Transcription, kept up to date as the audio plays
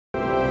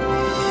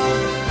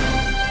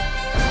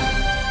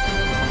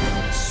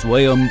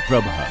Swayam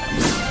Prabha.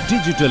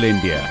 Digital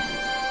India.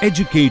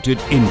 Educated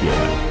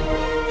India.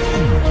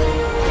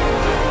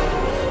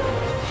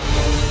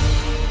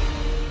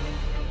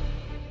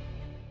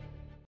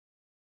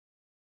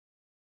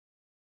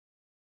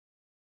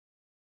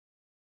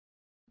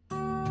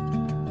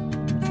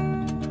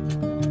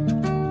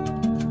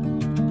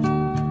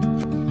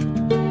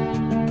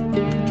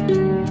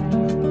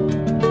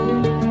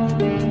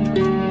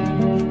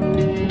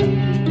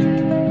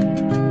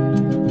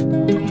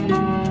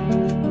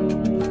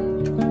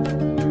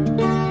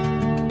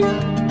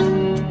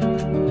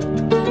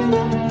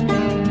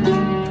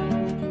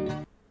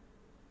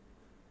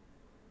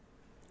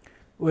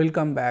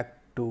 Welcome back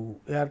to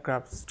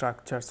Aircraft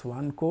Structures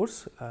 1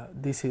 course.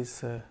 This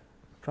is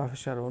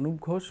Professor Anup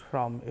Ghosh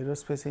from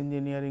Aerospace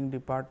Engineering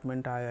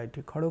Department,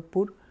 IIT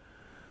Kharagpur.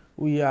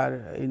 We are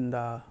in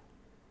the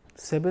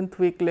 7th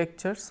week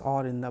lectures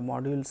or in the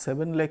module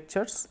 7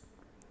 lectures.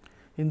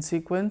 In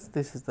sequence,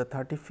 this is the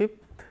 35th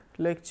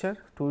lecture.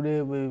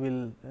 Today, we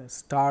will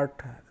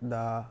start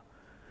the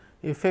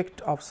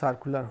effect of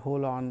circular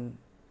hole on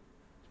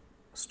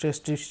stress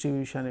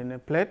distribution in a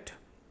plate.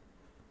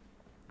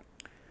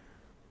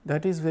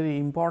 That is very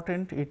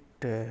important. It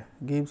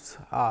gives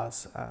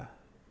us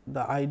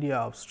the idea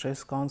of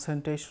stress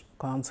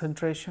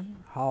concentration,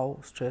 how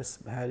stress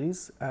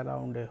varies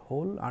around a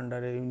hole under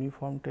a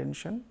uniform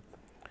tension.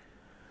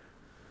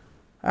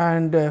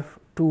 And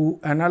to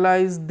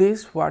analyze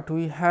this, what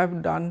we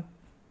have done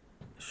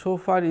so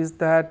far is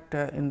that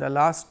in the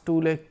last 2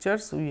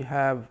 lectures, we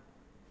have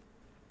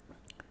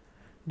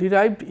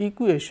derived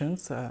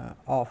equations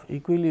of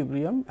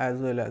equilibrium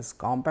as well as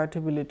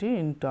compatibility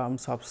in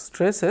terms of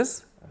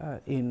stresses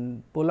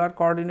in polar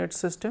coordinate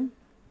system.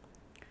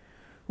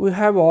 We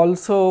have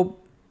also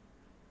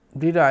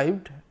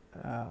derived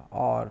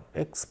or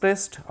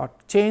expressed or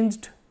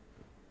changed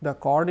the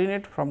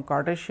coordinate from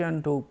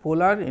Cartesian to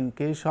polar in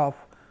case of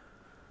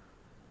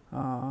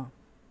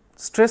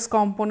stress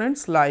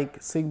components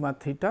like sigma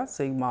theta,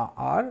 sigma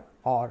r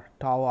or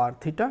tau r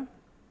theta.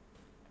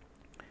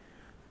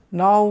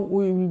 Now,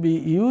 we will be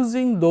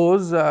using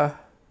those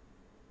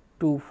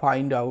to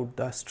find out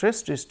the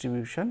stress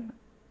distribution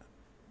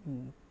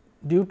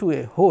due to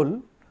a hole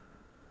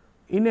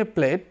in a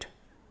plate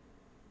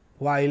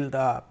while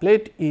the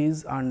plate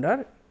is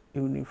under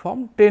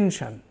uniform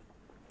tension.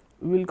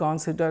 We will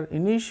consider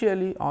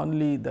initially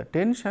only the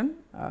tension,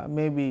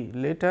 maybe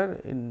later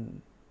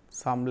in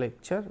some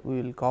lecture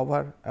we will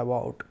cover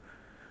about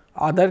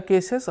other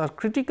cases or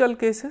critical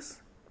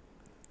cases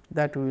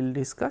that we will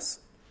discuss.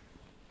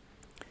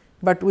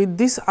 But with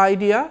this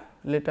idea,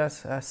 let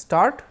us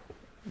start.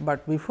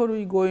 But before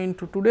we go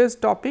into today's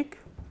topic,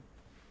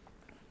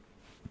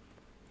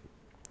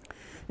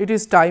 it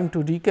is time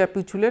to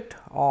recapitulate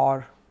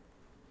or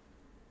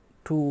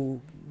to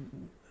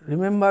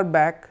remember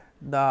back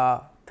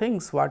the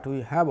things what we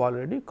have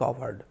already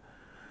covered.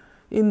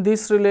 In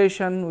this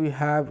relation, we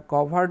have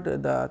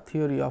covered the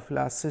theory of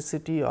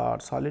elasticity or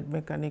solid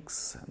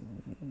mechanics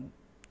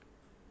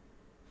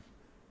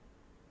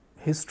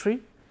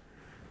history.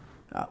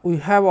 We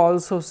have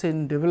also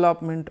seen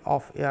development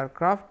of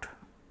aircraft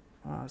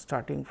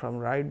starting from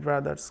Wright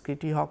brothers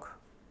Kitty Hawk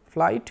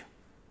flight.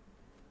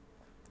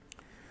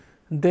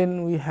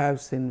 Then we have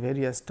seen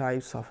various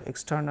types of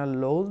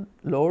external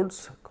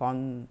loads,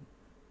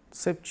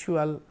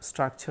 conceptual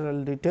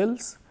structural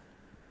details,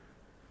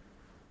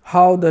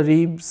 how the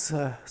ribs,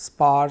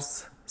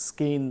 spars,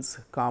 skins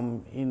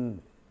come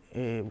in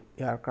a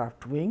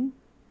aircraft wing.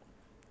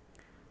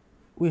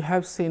 We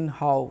have seen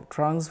how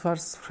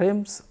transverse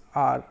frames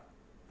are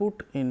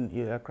put in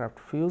aircraft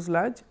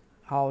fuselage,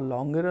 how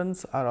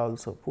longerons are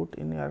also put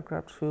in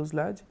aircraft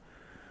fuselage,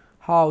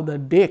 how the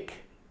deck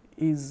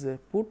is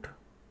put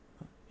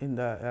in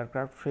the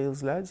aircraft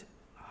fuselage,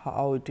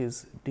 how it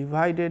is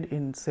divided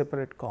in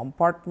separate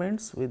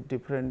compartments with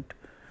different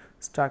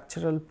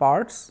structural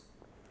parts.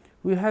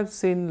 We have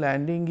seen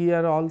landing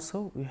gear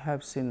also, we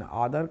have seen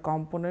other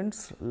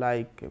components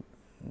like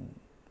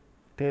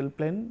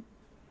tailplane.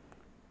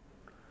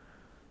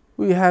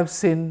 We have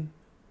seen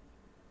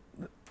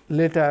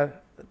later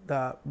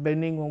the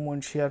bending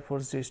moment shear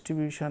force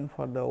distribution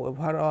for the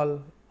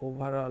overall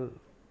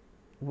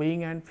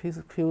wing and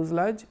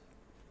fuselage.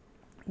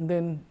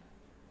 Then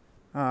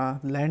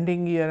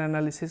landing gear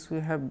analysis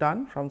we have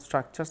done from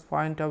structures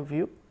point of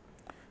view,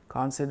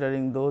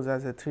 considering those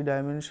as a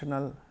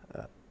 3-dimensional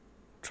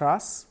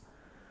truss,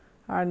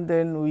 and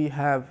then we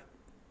have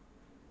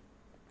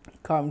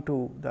come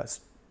to the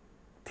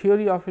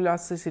theory of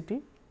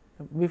elasticity.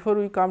 Before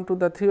we come to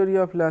the theory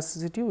of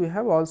elasticity, we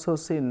have also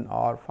seen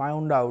or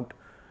found out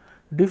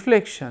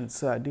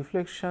deflections.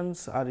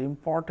 Deflections are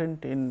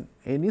important in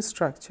any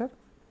structure.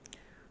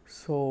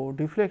 So,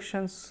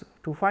 deflections,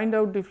 to find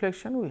out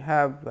deflection, we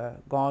have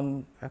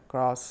gone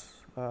across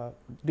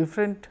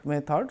different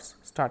methods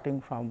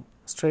starting from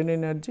strain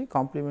energy,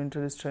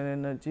 complementary strain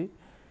energy,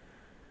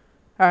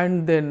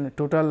 and then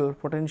total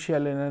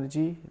potential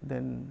energy,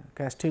 then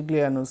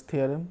Castigliano's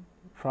theorem,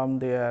 from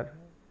there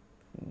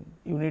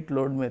unit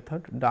load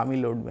method, dummy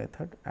load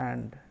method,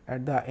 and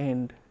at the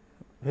end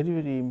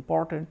very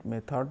important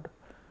method,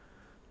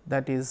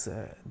 that is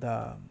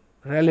the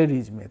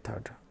Rayleigh-Ridge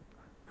method.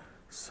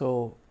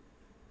 So,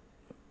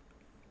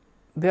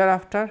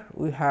 thereafter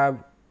we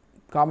have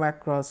come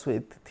across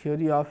with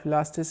theory of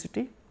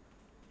elasticity.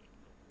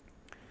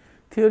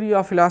 Theory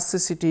of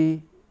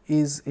elasticity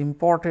is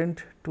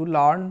important to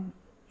learn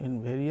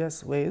in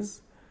various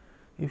ways.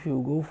 If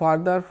you go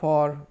further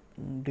for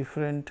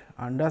different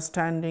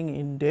understanding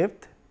in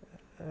depth,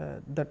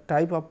 the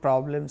type of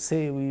problem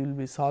say we will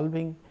be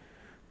solving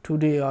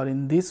today or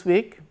in this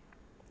week,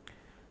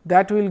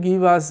 that will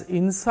give us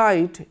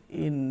insight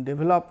in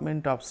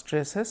development of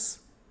stresses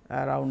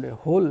around a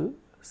hole.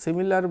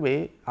 Similar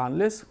way,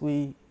 unless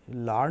we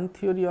learn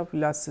theory of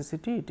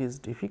elasticity, it is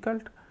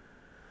difficult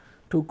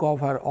to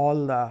cover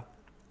all the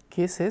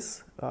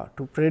cases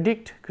to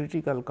predict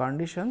critical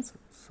conditions.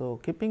 So,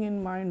 keeping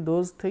in mind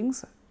those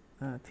things,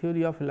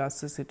 theory of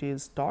elasticity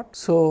is taught.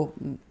 So,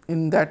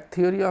 in that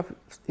theory of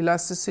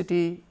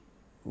elasticity,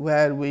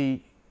 where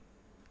we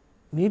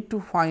need to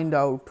find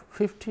out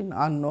 15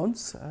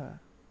 unknowns,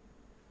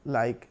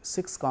 like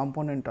 6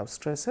 component of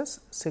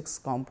stresses, 6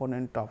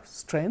 component of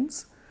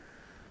strains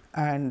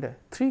and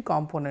 3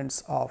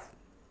 components of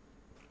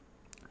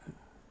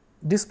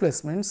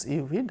displacements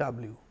u v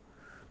w.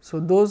 So,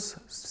 those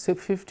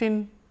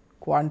 15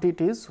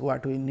 quantities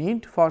what we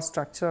need for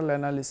structural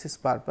analysis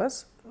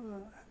purpose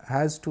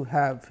has to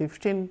have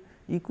 15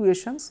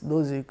 equations.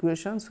 Those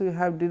equations we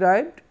have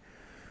derived.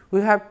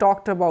 We have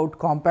talked about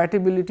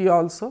compatibility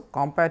also.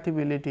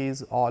 Compatibility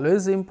is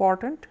always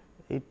important.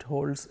 It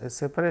holds a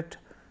separate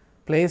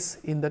place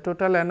in the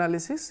total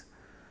analysis.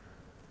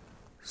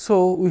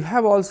 So, we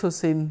have also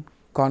seen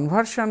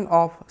conversion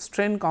of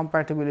strain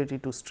compatibility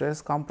to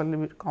stress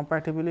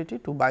compatibility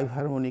to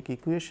biharmonic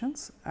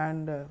equations,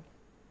 and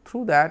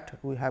through that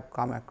we have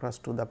come across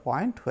to the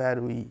point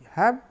where we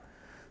have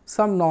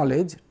some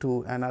knowledge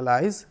to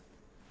analyze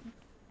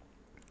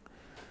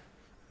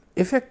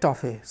effect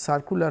of a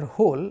circular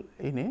hole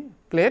in a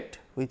plate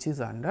which is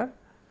under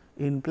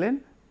in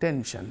plane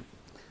tension.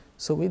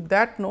 So, with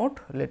that note,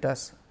 let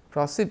us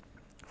proceed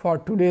for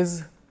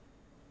today's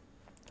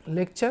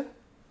lecture.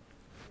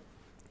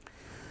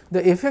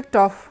 The effect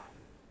of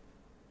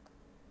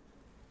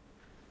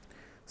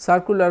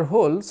circular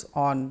holes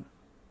on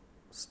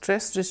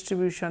stress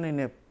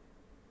distribution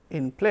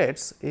in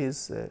plates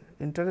is an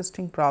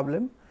interesting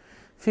problem.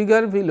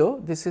 Figure below,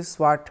 this is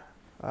what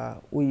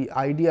we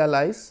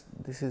idealize,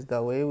 this is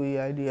the way we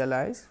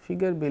idealize.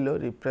 Figure below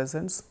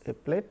represents a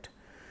plate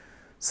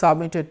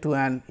submitted to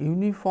an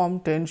uniform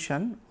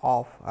tension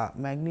of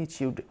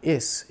magnitude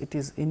S. It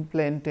is in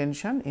plane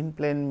tension. In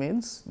plane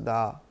means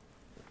the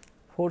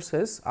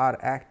forces are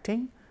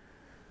acting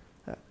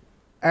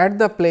at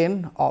the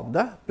plane of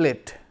the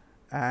plate,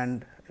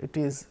 and it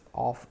is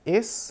of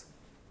S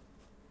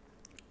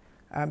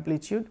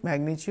amplitude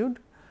magnitude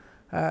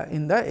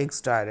in the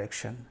x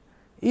direction.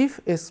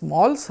 If a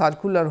small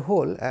circular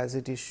hole, as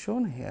it is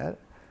shown here,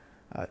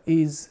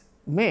 is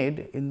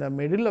made in the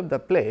middle of the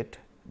plate,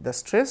 the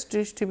stress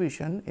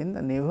distribution in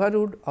the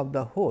neighborhood of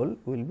the hole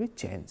will be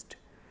changed.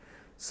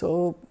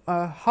 So,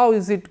 how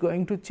is it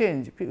going to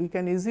change? We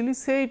can easily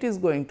say it is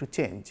going to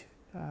change,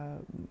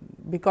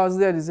 because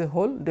there is a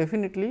hole,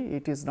 definitely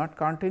it is not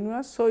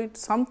continuous. So,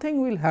 something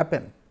will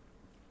happen.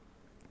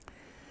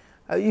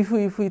 If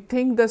we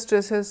think the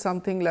stresses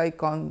something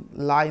like on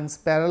lines,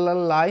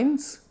 parallel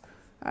lines,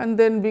 and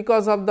then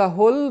because of the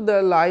hole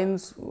the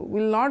lines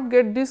will not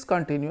get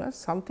discontinuous,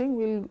 something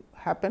will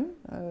happen,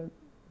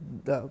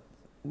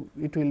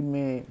 it will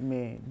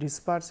may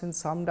disperse in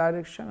some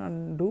direction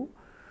and do.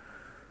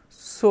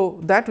 So,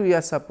 that we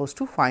are supposed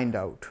to find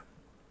out.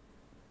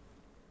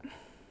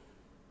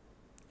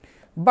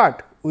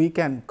 But we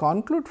can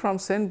conclude from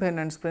St.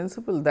 Venant's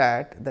principle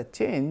that the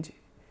change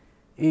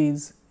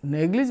is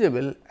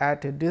negligible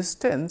at a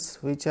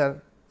distance which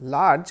are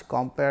large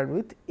compared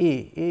with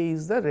A. A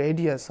is the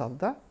radius of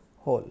the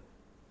hole,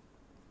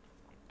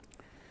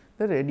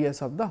 the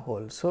radius of the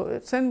hole. So,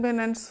 St.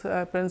 Venant's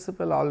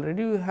principle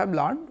already we have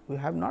learned, we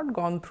have not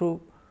gone through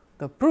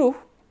the proof,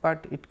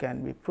 but it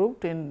can be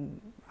proved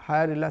in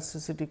higher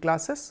elasticity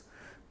classes,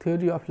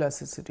 theory of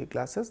elasticity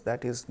classes,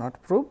 that is not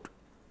proved.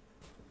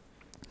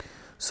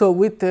 So,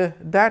 with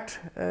that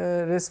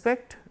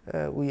respect,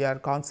 we are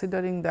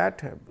considering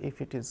that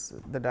if it is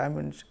the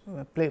dimension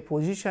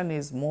position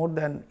is more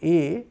than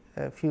a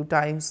few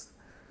times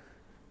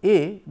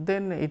a,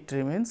 then it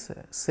remains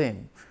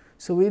same.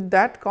 So, with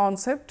that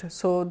concept,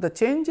 so the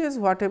changes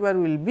whatever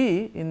will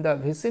be in the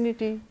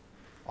vicinity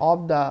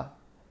of the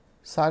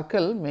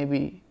circle may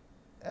be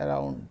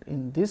around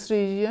in this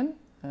region,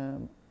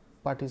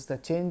 what is the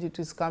change it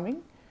is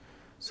coming.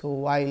 So,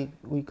 while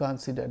we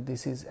consider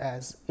this is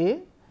as A.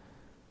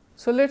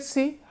 So, let us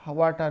see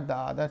what are the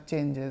other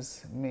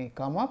changes may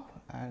come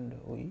up and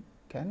we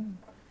can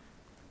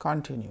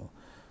continue.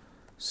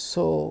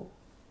 So,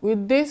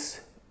 with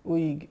this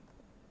we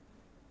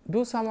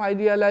do some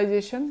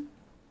idealization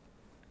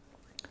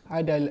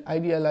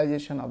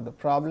of the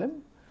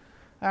problem,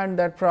 and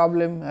that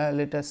problem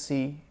let us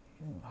see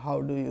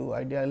how do you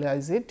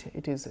idealize it?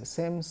 It is the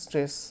same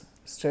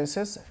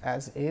stresses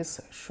as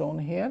S shown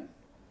here.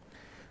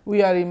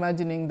 We are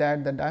imagining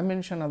that the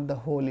dimension of the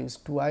hole is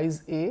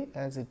twice A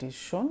as it is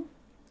shown,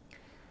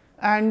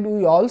 and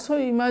we also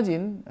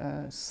imagine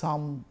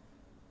some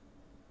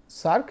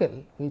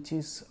circle which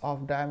is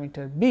of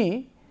diameter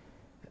B,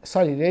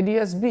 sorry,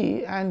 radius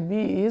B, and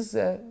B is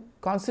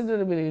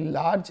considerably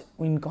large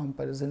in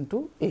comparison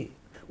to A.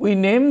 We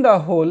name the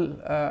hole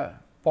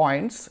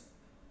points,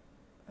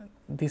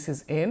 this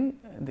is N,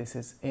 this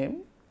is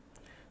M.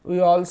 We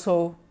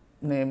also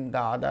name the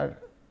other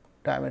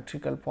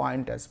diametrical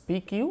point as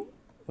P Q.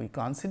 We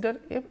consider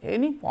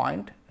any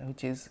point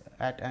which is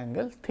at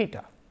angle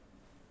theta.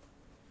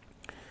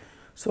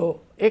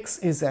 So, x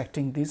is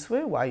acting this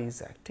way, y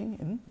is acting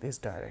in this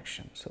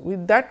direction. So,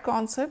 with that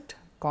concept,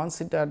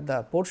 consider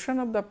the portion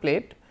of the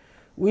plate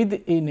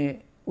within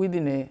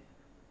a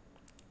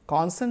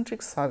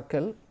concentric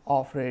circle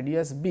of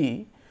radius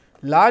B,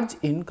 large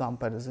in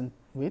comparison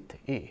with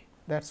A.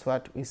 That is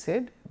what we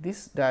said,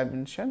 this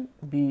dimension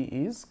B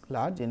is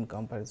large in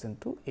comparison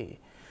to A.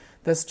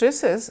 The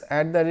stresses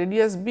at the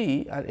radius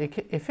B are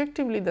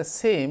effectively the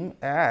same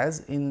as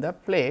in the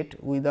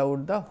plate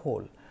without the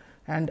hole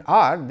and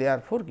are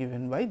therefore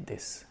given by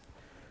this.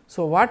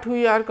 So, what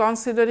we are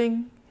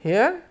considering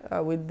here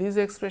with this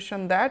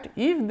expression, that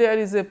if there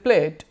is a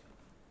plate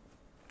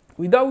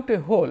without a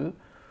hole,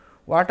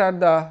 what are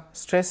the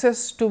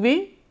stresses to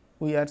be?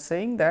 We are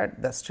saying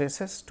that the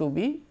stresses to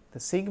be the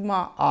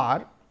sigma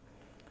r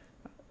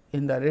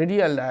in the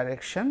radial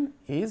direction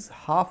is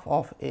half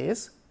of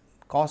S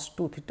cos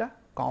 2 theta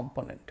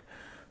component.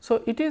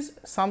 So, it is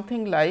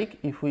something like,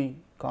 if we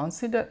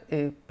consider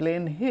a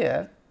plane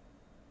here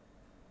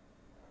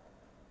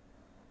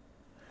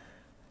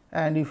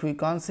and if we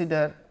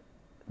consider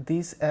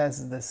this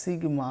as the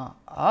sigma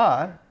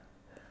r,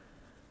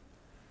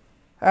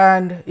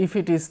 and if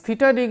it is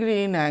theta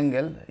degree in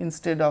angle,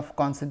 instead of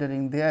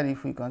considering there,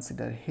 if we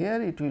consider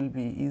here, it will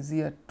be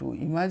easier to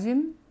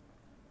imagine.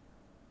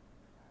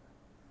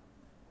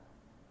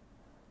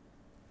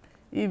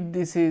 If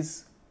this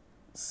is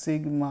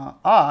sigma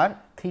r,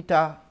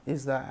 theta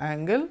is the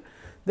angle,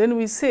 then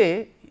we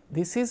say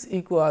this is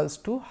equals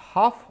to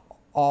half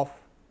of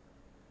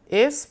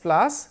S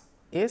plus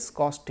S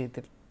cos 2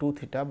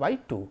 theta by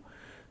 2.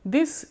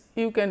 This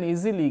you can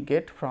easily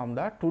get from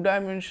the two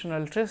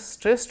dimensional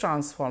stress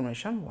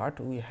transformation what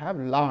we have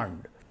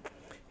learned.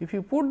 If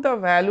you put the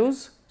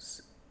values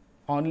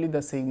only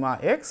the sigma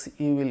x,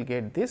 you will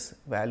get this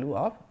value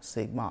of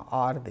sigma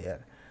r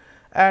there,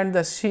 and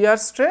the shear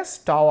stress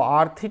tau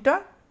r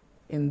theta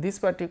in this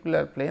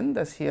particular plane,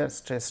 the shear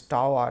stress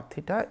tau r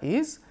theta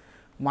is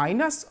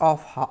minus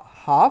of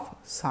half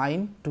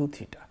sin 2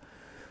 theta.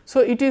 So,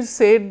 it is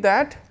said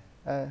that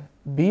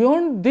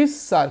beyond this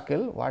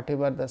circle,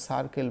 whatever the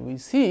circle we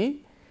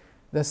see,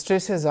 the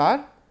stresses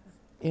are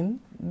in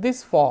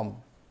this form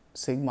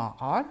sigma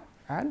r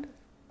and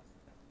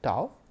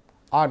tau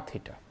r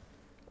theta.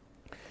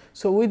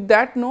 So, with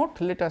that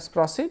note, let us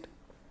proceed.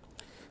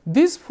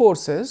 These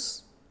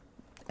forces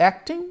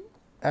acting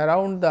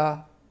around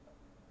the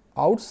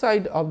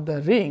outside of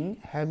the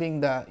ring having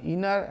the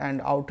inner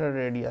and outer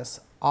radius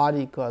r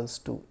equals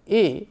to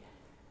A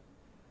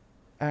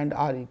and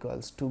r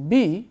equals to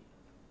B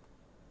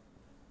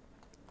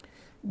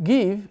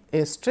give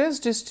a stress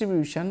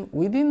distribution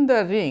within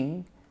the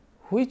ring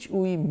which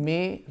we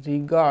may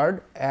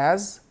regard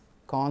as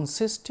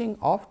consisting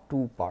of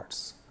two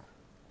parts.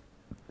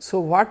 So,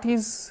 what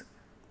is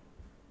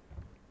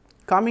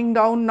coming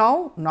down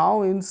now?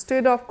 Now,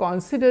 instead of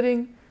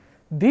considering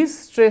these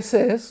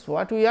stresses,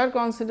 what we are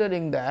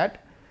considering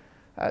that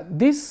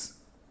this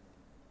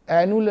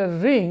annular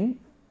ring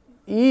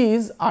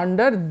is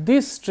under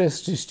this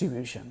stress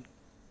distribution.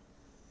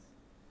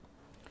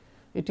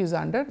 It is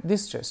under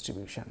this stress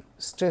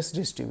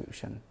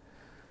distribution.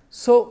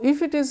 So,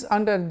 if it is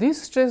under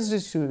this stress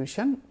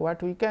distribution,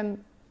 what we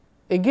can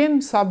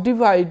again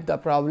subdivide the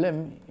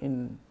problem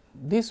in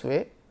this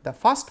way. The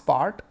first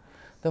part,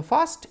 the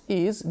first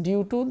is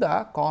due to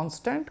the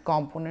constant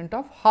component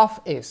of half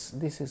S.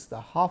 This is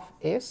the half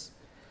S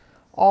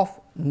of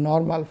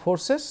normal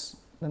forces,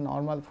 the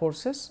normal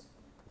forces.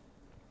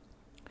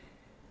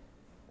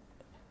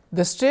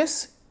 The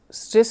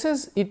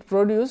stresses it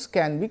produces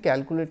can be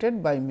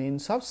calculated by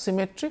means of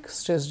symmetric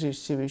stress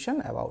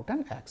distribution about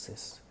an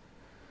axis.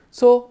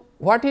 So,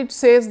 what it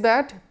says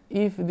that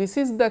if this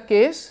is the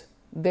case,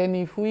 then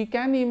if we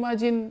can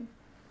imagine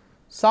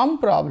some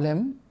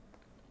problem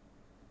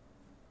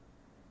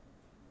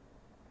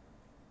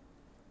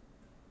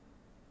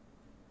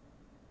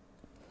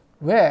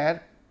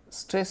where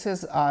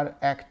stresses are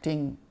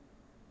acting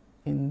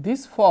in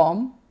this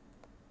form,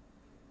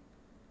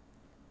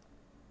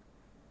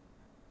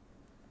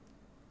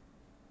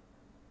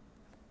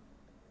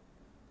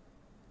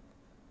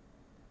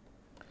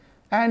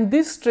 and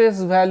this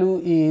stress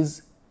value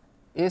is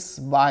S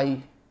by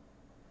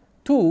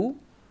 2,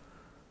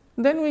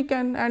 then we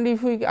can, and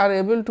if we are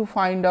able to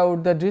find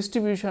out the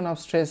distribution of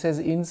stresses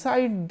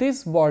inside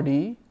this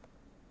body,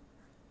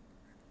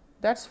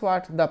 That is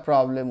what the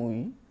problem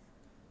we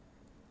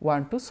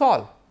want to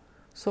solve.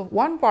 So,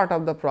 one part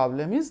of the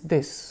problem is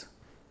this.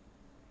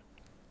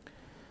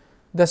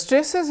 The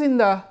stresses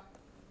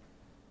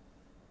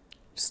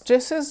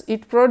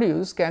it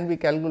produces can be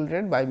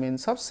calculated by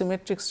means of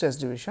symmetric stress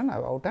distribution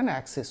about an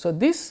axis. So,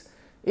 this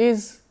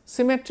is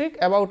symmetric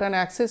about an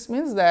axis,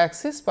 means the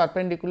axis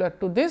perpendicular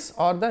to this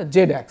or the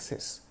z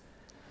axis.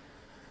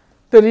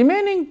 The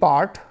remaining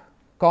part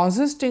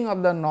consisting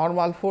of the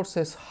normal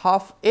forces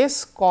half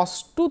s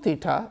cos 2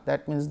 theta,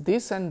 that means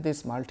this and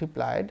this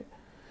multiplied,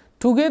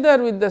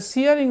 together with the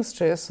shearing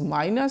stress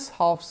minus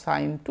half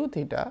sin 2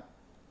 theta,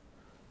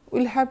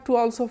 we will have to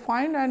also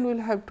find and we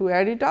will have to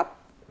add it up,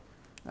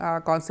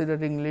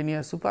 considering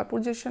linear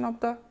superposition of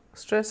the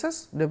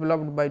stresses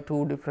developed by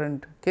two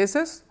different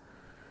cases.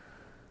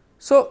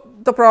 So,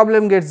 the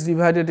problem gets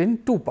divided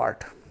in two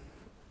parts.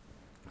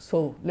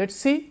 So, let us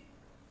see,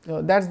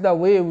 that is the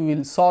way we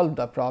will solve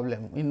the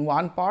problem. In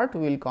one part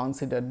we will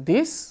consider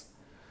this,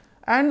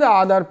 and the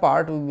other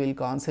part we will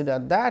consider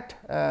that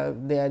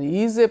there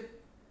is a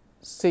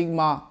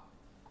sigma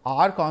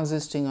r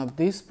consisting of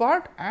this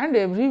part, and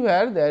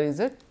everywhere there is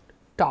a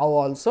tau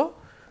also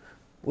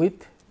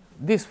with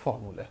this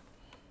formula.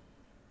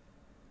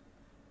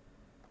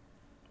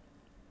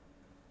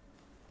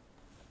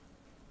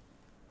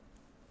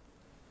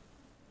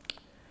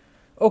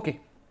 Okay.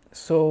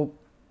 So,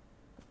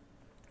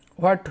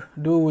 what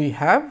do we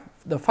have?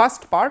 The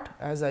first part,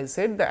 as I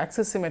said, the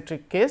axis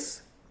symmetric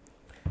case,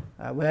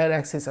 where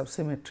axis of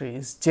symmetry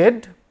is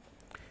z,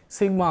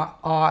 sigma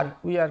r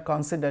we are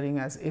considering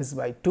as s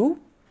by 2.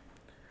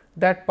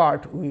 That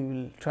part we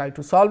will try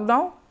to solve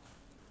now.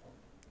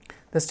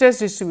 The stress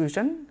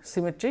distribution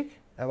symmetric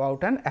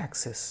about an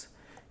axis.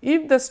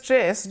 If the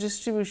stress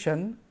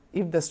distribution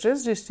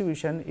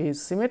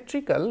is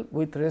symmetrical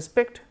with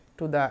respect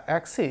to the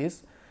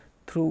axis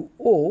through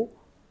O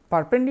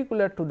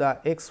perpendicular to the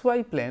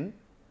xy plane,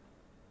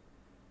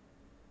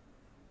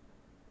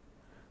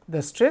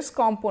 the stress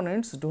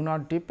components do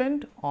not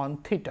depend on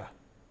theta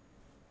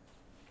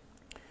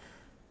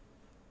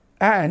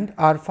and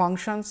are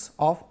functions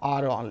of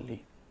r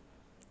only.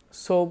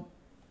 So,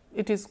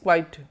 it is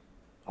quite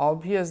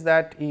obvious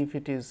that if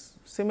it is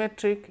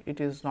symmetric, it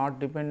is not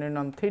dependent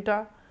on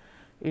theta,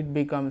 it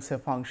becomes a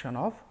function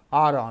of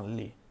r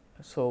only.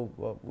 So,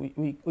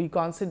 we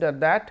consider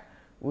that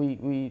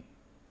we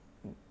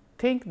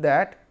think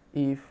that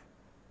if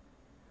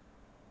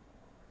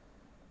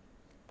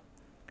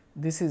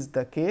this is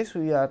the case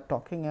we are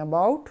talking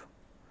about,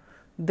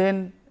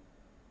 then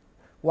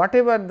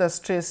whatever the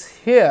stress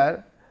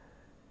here,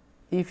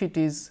 if it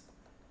is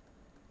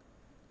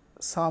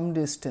some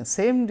distance,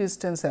 same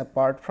distance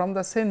apart from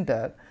the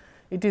center,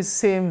 it is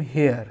same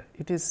here,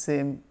 it is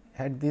same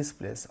at this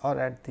place or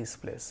at this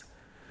place.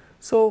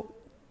 So,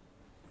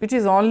 it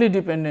is only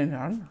dependent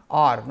on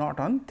r, not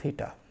on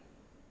theta.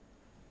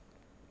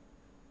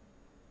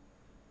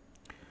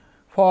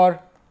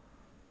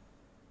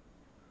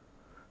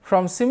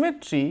 From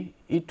symmetry,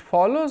 it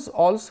follows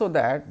also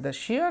that the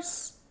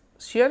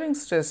shearing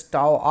stress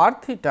tau r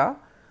theta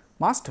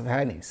must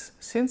vanish,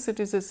 since it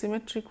is a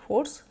symmetric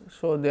force.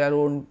 So, there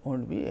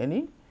won't be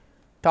any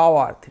tau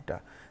r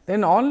theta.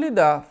 Then only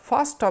the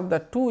first of the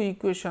two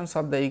equations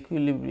of the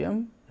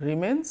equilibrium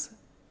remains,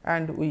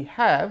 and we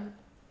have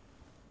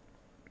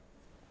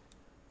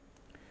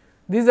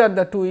these are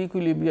the two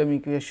equilibrium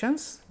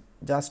equations.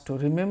 Just to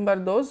remember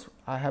those,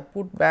 I have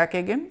put back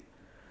again.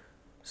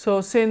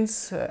 So,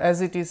 since as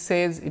it is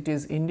says it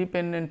is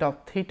independent of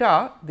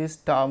theta, this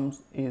term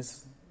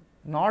is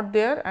not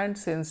there, and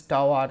since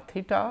tau r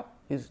theta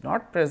is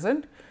not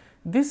present,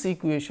 this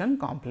equation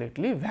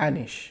completely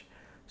vanish.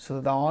 So,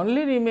 the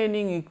only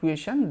remaining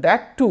equation,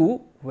 that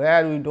too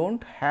where we do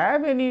not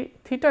have any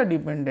theta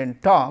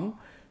dependent term,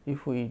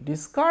 if we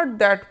discard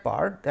that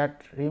part,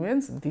 that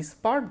remains this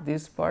part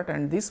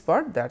and this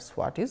part, that is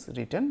what is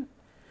written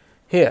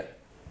here.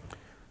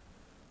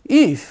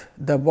 If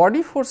the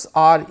body force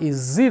r is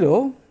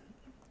 0,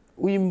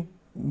 we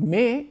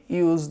may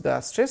use the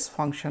stress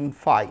function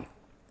phi,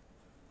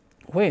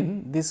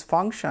 when this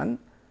function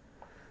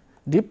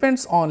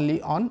depends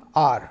only on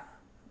r.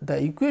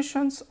 The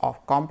equations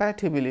of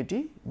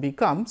compatibility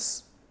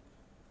becomes,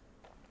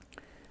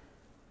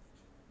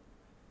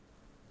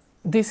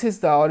 this is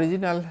the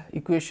original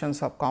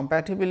equations of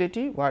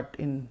compatibility, what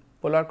in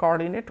polar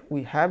coordinate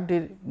we have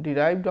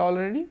derived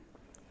already.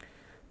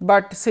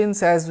 But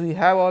since as we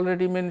have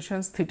already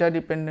mentioned theta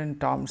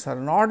dependent terms are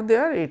not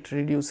there, it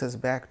reduces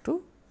back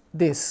to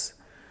this,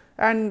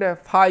 and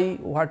phi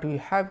what we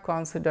have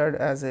considered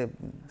as a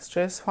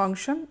stress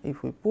function,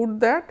 if we put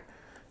that,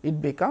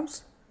 it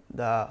becomes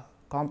the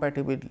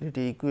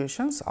compatibility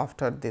equations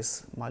after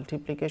this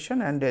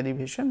multiplication and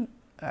derivation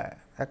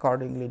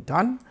accordingly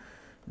done.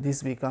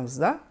 This becomes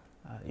the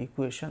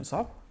equations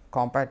of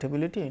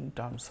compatibility in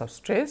terms of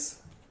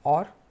stress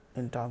or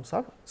in terms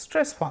of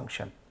stress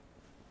function.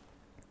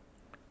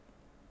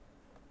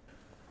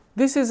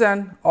 This is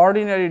an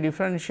ordinary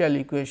differential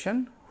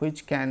equation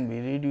which can be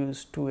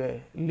reduced to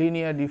a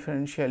linear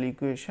differential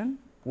equation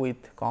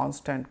with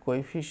constant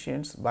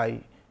coefficients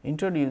by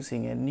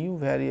introducing a new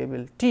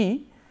variable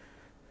t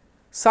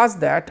such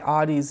that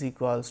r is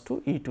equals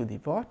to e to the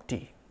power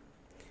t.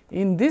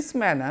 In this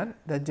manner,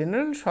 the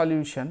general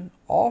solution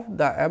of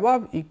the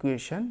above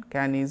equation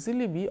can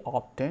easily be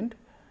obtained.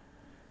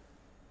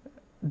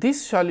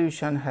 This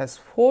solution has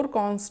 4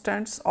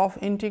 constants of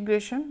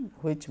integration,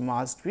 which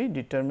must be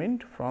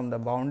determined from the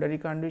boundary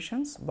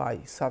conditions. By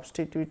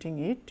substituting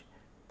it,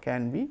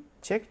 can be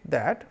checked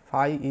that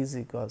phi is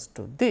equals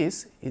to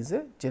this is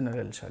a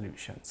general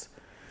solutions.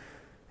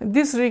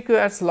 This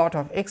requires lot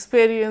of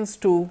experience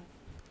to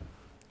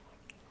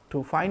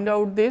find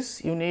out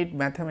this. You need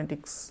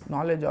mathematics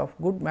knowledge, of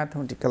good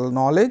mathematical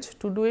knowledge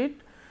to do it.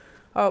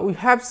 We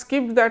have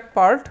skipped that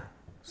part.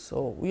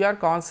 So, we are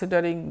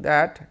considering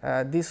that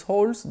this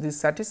holds, this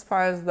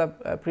satisfies the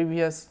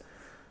previous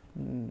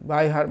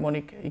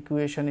biharmonic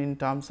equation in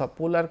terms of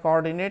polar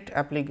coordinate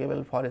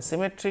applicable for a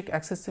symmetric,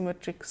 axis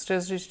symmetric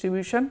stress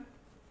distribution.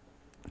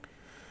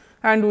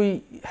 And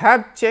we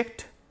have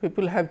checked,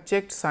 people have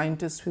checked,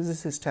 scientists,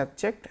 physicists have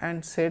checked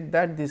and said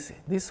that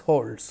this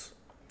holds.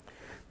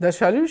 The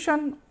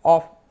solution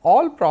of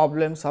all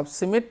problems of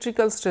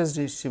symmetrical stress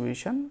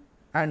distribution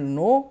and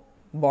no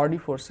body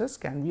forces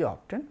can be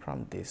obtained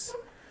from this.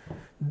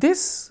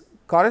 This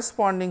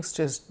corresponding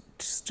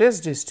stress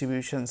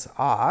distributions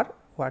are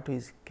what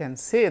we can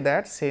say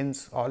that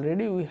since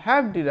already we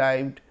have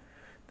derived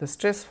the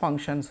stress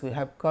functions, we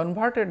have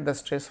converted the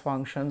stress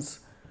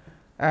functions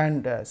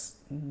and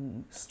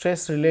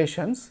stress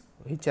relations,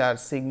 which are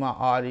sigma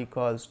r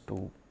equals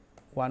to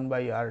 1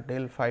 by r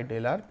del phi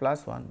del r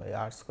plus 1 by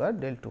r square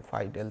del 2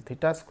 phi del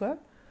theta square,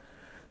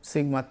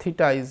 sigma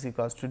theta is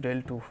equals to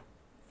del 2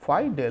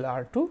 phi del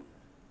r 2.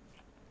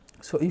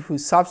 So, if we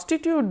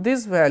substitute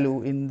this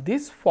value in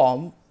this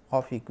form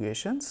of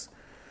equations,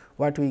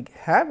 what we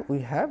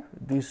have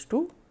these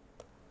 2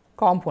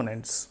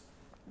 components.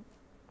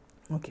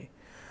 Okay.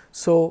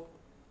 So,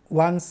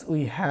 once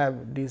we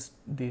have these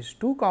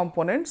 2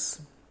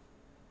 components,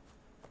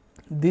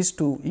 these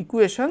 2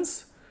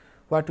 equations,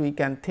 what we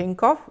can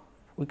think of?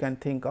 We can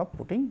think of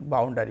putting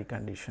boundary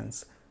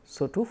conditions.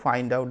 So, to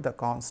find out the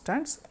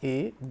constants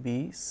a,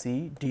 b,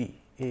 c,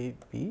 d, a,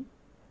 b,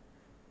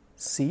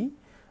 c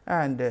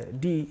and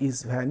d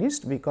is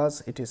vanished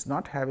because it is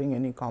not having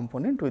any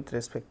component with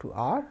respect to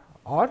r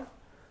or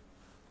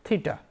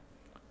theta.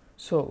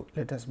 So,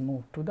 let us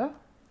move to the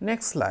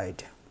next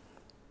slide.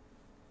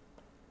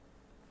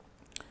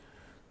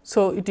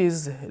 So, it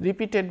is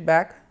repeated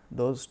back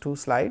those 2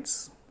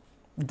 slides,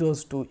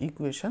 those 2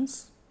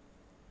 equations.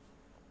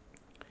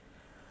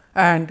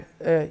 And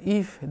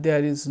if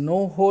there is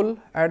no hole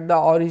at the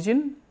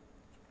origin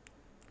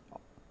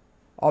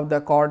of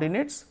the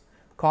coordinates,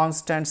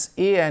 constants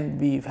a and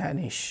b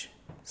vanish,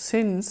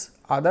 since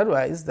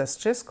otherwise the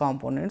stress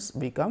components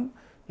become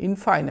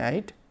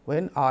infinite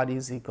when r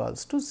is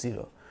equals to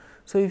 0.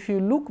 So, if you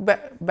look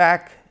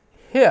back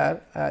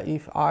here,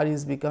 if r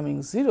is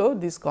becoming 0,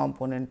 this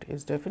component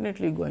is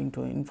definitely going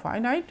to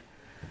infinite,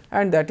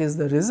 and that is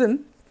the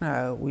reason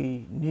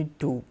we need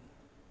to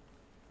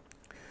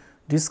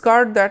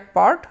discard that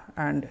part.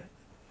 And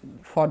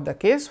for the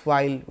case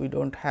while we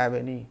do not have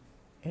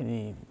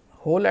any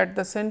hole at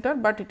the center,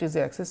 but it is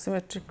a axis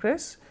symmetric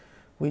case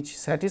which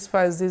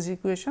satisfies this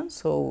equation.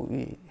 So,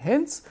 we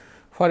hence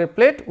for a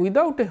plate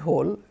without a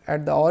hole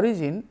at the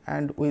origin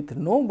and with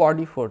no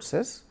body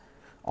forces,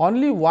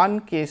 only one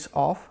case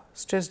of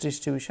stress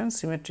distribution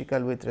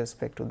symmetrical with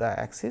respect to the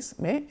axis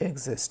may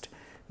exist,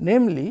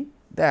 namely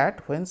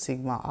that when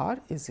sigma r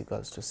is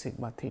equals to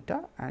sigma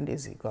theta and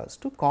is equals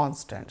to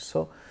constant.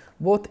 So,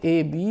 both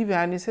a b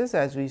vanishes,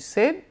 as we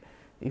said.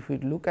 If we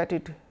look at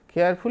it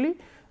carefully,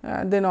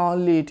 then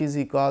only it is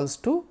equals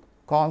to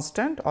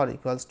constant or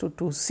equals to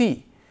 2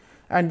 c,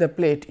 and the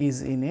plate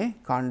is in a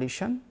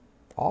condition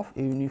of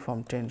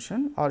uniform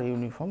tension or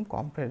uniform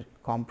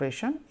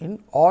compression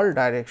in all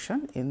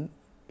direction in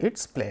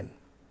its plane.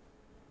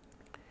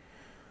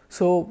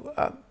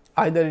 So,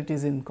 either it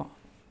is in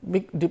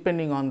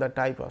depending on the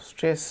type of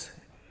stress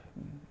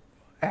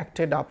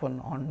acted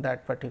upon on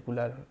that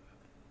particular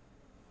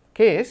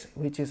case,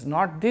 which is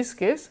not this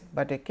case,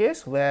 but a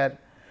case where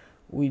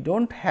we do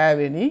not have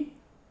any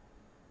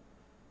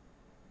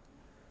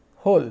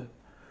hole.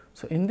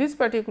 So, in this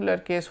particular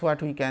case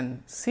what we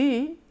can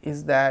see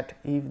is that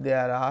if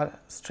there are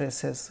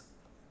stresses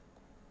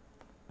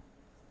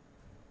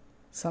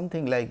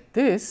something like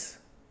this,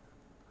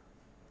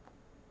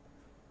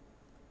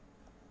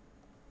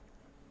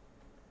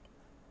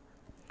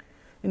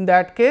 in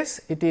that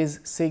case it is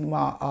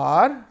sigma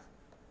r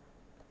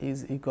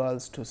is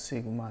equals to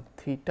sigma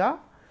theta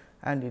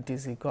and it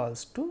is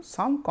equals to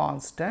some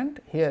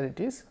constant, here it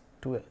is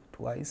 2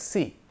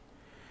 c.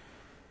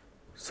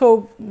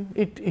 So,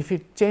 if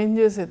it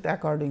changes it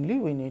accordingly,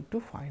 we need to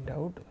find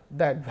out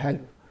that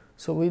value.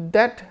 So, with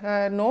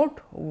that note,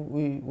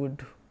 we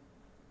would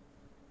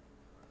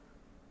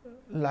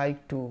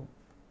like to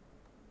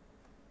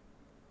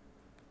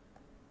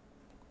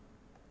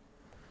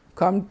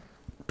come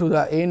to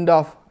the end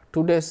of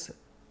today's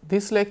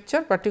this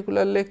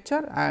particular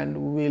lecture, and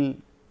we will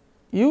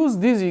use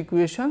these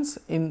equations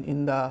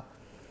in the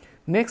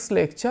next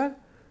lecture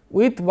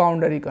with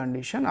boundary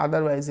condition,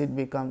 otherwise it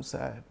becomes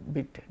a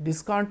bit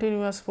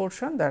discontinuous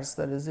portion. That is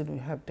the reason we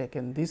have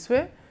taken this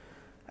way,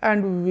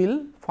 and we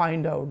will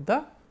find out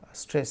the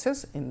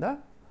stresses in the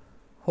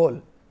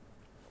hole.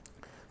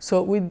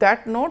 So, with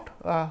that note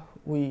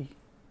we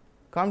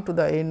come to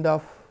the end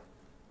of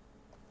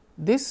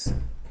this,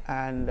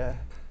 and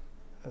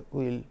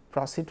we will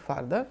proceed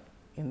further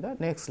in the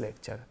next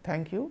lecture.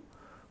 Thank you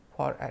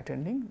for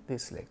attending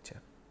this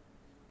lecture.